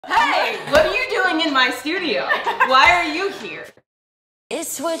What are you doing in my studio? Why are you here?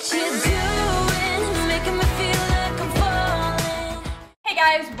 It's what you're doing, it's making me feel like I'm falling. Hey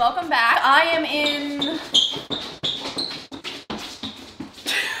guys, welcome back. I am in...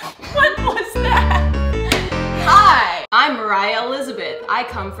 What was that? Hi, I'm Moriah Elizabeth. I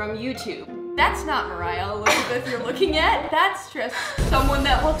come from YouTube. That's not Moriah Elizabeth you're looking at. That's just someone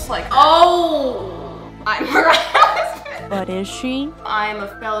that looks like her. Oh, I'm Moriah Elizabeth. But is she? I'm a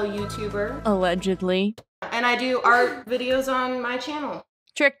fellow YouTuber. Allegedly. And I do art videos on my channel.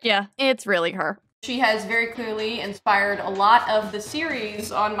 Tricked ya. It's really her. She has very clearly inspired a lot of the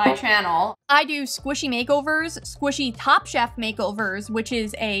series on my channel. I do Squishy Makeovers, Squishy Top Chef Makeovers, which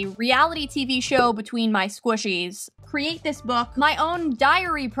is a reality TV show between my squishies. Create this book, my own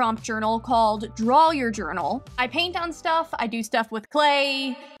diary prompt journal called Draw Your Journal. I paint on stuff, I do stuff with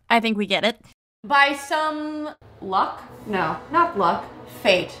clay. I think we get it. By some luck? No, not luck.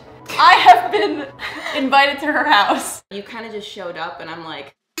 Fate. I have been invited to her house. You kind of just showed up and I'm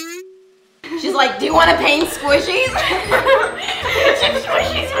like, she's like, do you want to paint squishies? Paint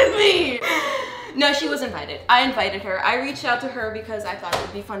squishies with me. No, she was invited. I invited her. I reached out to her because I thought it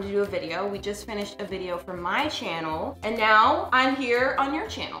would be fun to do a video. We just finished a video for my channel and now I'm here on your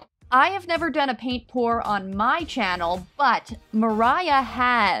channel. I have never done a paint pour on my channel, but Moriah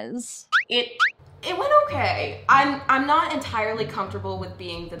has. It went okay. I'm not entirely comfortable with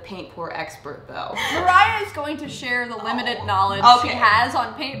being the paint pour expert though. Moriah is going to share the limited knowledge she has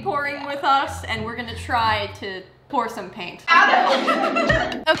on paint pouring with us, and we're gonna try to pour some paint.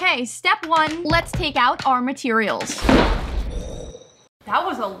 Okay, step one, let's take out our materials. That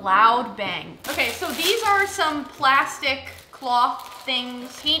was a loud bang. Okay, so these are some plastic cloth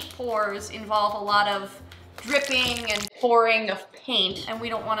things. Paint pours involve a lot of dripping and pouring of paint, and we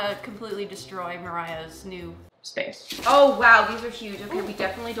don't want to completely destroy Moriah's new space. Oh wow, these are huge. Okay, we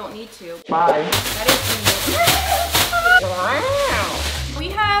definitely don't need to. Bye. That is wow. We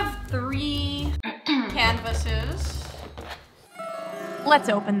have 3 canvases. Let's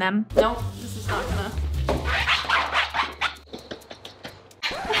open them. Nope, this is not gonna...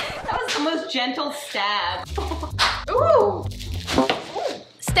 That was the most gentle stab. Ooh!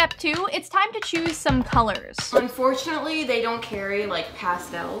 Step 2, it's time to choose some colors. Unfortunately, they don't carry like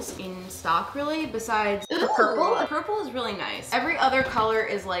pastels in stock really, besides the purple. The purple is really nice. Every other color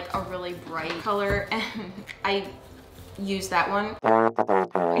is like a really bright color and I use that one.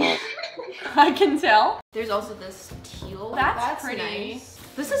 I can tell. There's also this teal. That's pretty. Nice.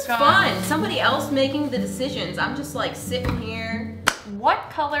 This is fun. Somebody else making the decisions. I'm just like sitting here. What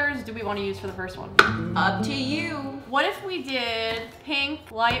colors do we want to use for the first one? Up to you. What if we did pink,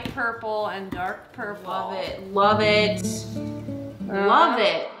 light purple, and dark purple? Love it. Love it. Love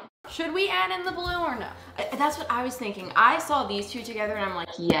it. Should we add in the blue or no? That's what I was thinking. I saw these 2 together and I'm like,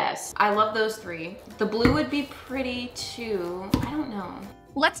 yes. I love those 3. The blue would be pretty too. I don't know.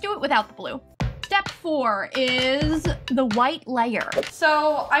 Let's do it without the blue. Step 4 is the white layer.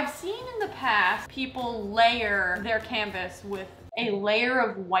 So I've seen in the past people layer their canvas with a layer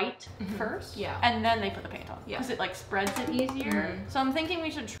of white first, and then they put the paint on, because it like spreads it easier. So I'm thinking we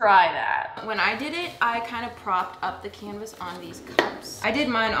should try that. When I did it, I kind of propped up the canvas on these cups. I did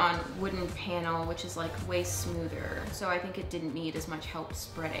mine on wooden panel, which is like way smoother, so I think it didn't need as much help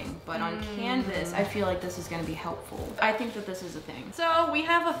spreading. But on canvas, I feel like this is going to be helpful. I think that this is a thing. So we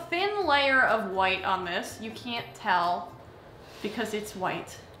have a thin layer of white on this. You can't tell because it's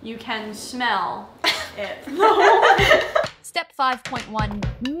white. You can smell it. Step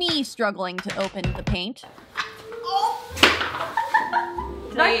 5.1, me struggling to open the paint.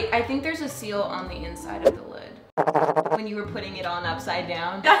 Wait, I think there's a seal on the inside of the lid. When you were putting it on upside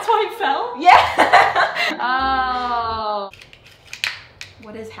down. That's why it fell? Yeah! Oh.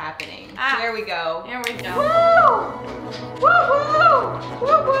 What is happening? Ah. There we go. There we go. Woo! Woo-woo!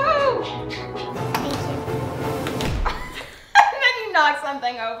 Woo-woo! And then you knock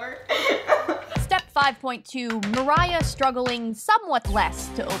something over. Step 5.2, Moriah struggling somewhat less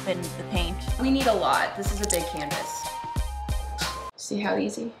to open the paint. We need a lot. This is a big canvas. See how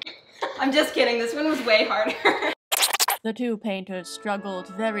easy? I'm just kidding. This one was way harder. The 2 painters struggled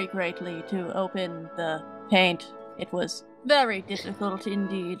very greatly to open the paint. It was very difficult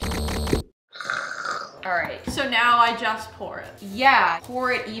indeed. All right. So now I just pour it. Yeah,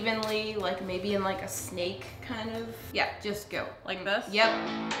 pour it evenly, like maybe in like a snake kind of. Yeah, just go. Like this? Yep.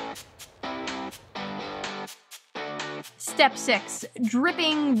 Step 6,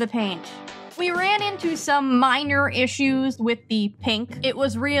 dripping the paint. We ran into some minor issues with the pink. It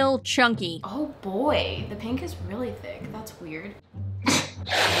was real chunky. Oh boy, the pink is really thick. That's weird.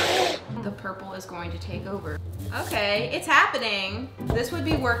 The purple is going to take over. Okay, it's happening. This would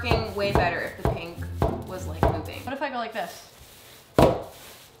be working way better if the pink was like moving. What if I go like this?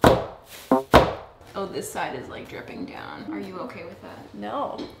 Oh, this side is like dripping down. Are you okay with that?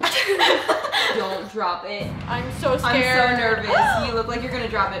 No. Don't drop it. I'm so scared. I'm so nervous. You look like you're gonna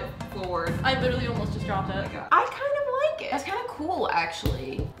drop it forward. I literally almost just dropped it. I kind of like it. That's kind of cool,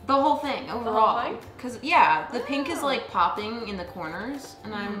 actually. The whole thing overall. The whole thing? Cause yeah, the pink is like popping in the corners,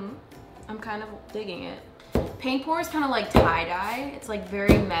 and I'm kind of digging it. Paint pour is kind of like tie-dye. It's like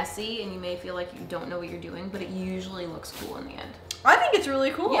very messy, and you may feel like you don't know what you're doing, but it usually looks cool in the end. I think it's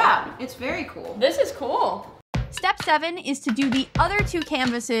really cool. Yeah, it's very cool. This is cool. Step 7 is to do the other 2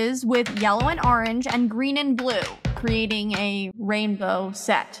 canvases with yellow and orange and green and blue, creating a rainbow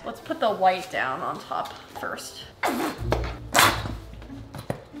set. Let's put the white down on top first. Are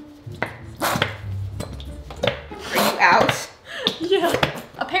you out? Yeah.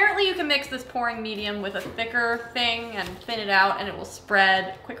 Apparently you can mix this pouring medium with a thicker thing and thin it out and it will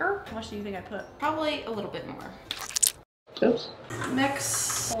spread quicker. How much do you think I put? Probably a little bit more. Oops.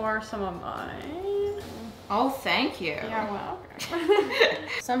 Mix for some of mine. Oh, thank you. Yeah, well, okay.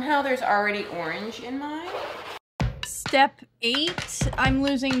 Somehow there's already orange in mine. Step 8, I'm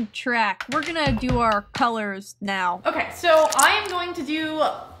losing track. We're gonna do our colors now. Okay, so I am going to do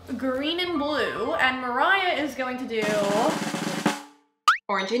green and blue, and Moriah is going to do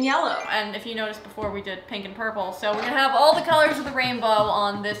Orange and yellow. And if you noticed before, we did pink and purple. So we're gonna have all the colors of the rainbow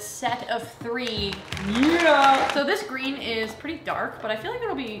on this set of 3. Yeah. So this green is pretty dark, but I feel like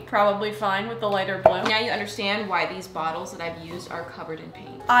it'll be probably fine with the lighter blue. Now you understand why these bottles that I've used are covered in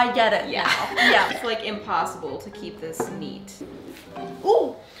paint. I get it Yeah. now. Yeah. It's like impossible to keep this neat.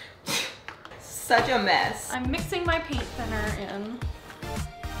 Ooh! Such a mess. I'm mixing my paint thinner in.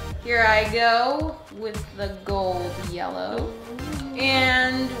 Here I go with the gold yellow.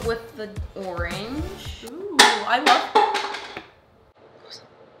 And with the orange. Ooh, I love.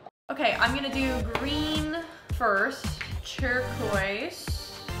 Okay, I'm gonna do green first,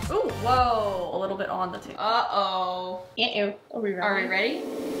 turquoise. Ooh, whoa, a little bit on the tip. Uh-oh. Uh-oh. Are we ready? Are we ready?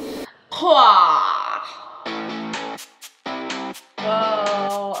 Hwah!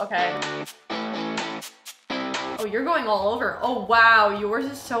 Whoa, okay. Oh, you're going all over. Oh, wow, yours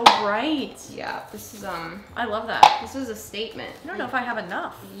is so bright. Yeah, this is, I love that. this is a statement. I don't know if I have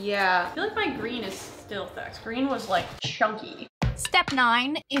enough. Yeah. I feel like my green is still thick. Green was like chunky. Step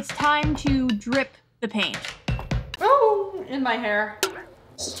 9, it's time to drip the paint. Oh, in my hair.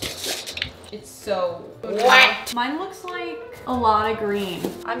 It's so wet. Mine looks like a lot of green.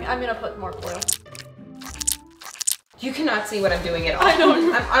 I'm gonna put more blue. You cannot see what I'm doing at all. I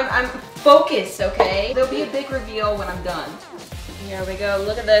don't. I'm focused, okay? There'll be a big reveal when I'm done. Here we go.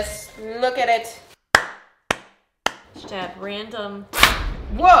 Look at this. Look at it. Just add random.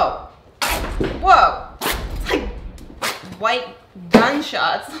 Whoa. Whoa. It's like white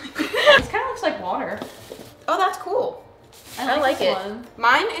gunshots. This kind of looks like water. Oh, that's cool. I like it. this one.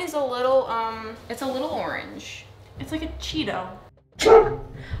 Mine is a little, it's a little orange. It's like a Cheeto. Oh,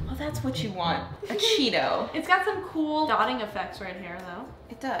 that's what you want. A Cheeto. It's got some cool dotting effects right here, though.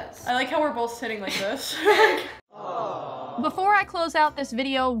 It does. I like how we're both sitting like this. Before I close out this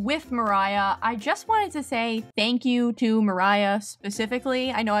video with Moriah, I just wanted to say thank you to Moriah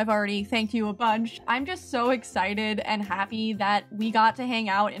specifically. I know I've already thanked you a bunch. I'm just so excited and happy that we got to hang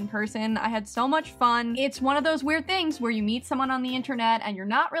out in person. I had so much fun. It's one of those weird things where you meet someone on the internet and you're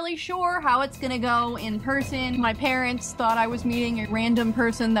not really sure how it's gonna go in person. My parents thought I was meeting a random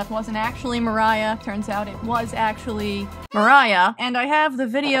person that wasn't actually Moriah. Turns out it was actually Moriah, and I have the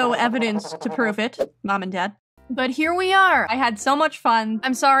video evidence to prove it, Mom and Dad. But here we are. I had so much fun.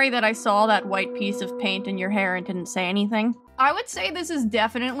 I'm sorry that I saw that white piece of paint in your hair and didn't say anything. I would say this is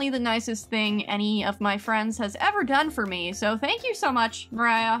definitely the nicest thing any of my friends has ever done for me, so thank you so much,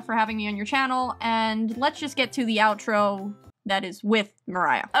 Moriah, for having me on your channel, and let's just get to the outro that is with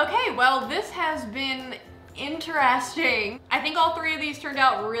Moriah. Okay, well, this has been interesting. I think all 3 of these turned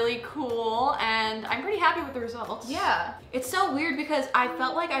out really cool, and I'm pretty happy with the results. Yeah. It's so weird because I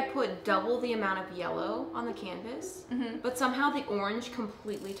felt like I put double the amount of yellow on the canvas, but somehow the orange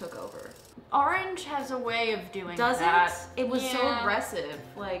completely took over. Orange has a way of doing Does that. it? It was so Yeah. aggressive.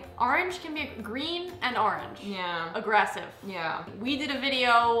 Like, Orange can be green and orange. yeah. Aggressive. Yeah. We did a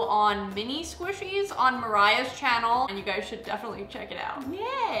video on mini squishies on Mariah's channel, and you guys should definitely check it out.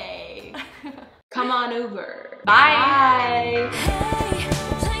 Yay. Come on over. Bye. Bye. Hey,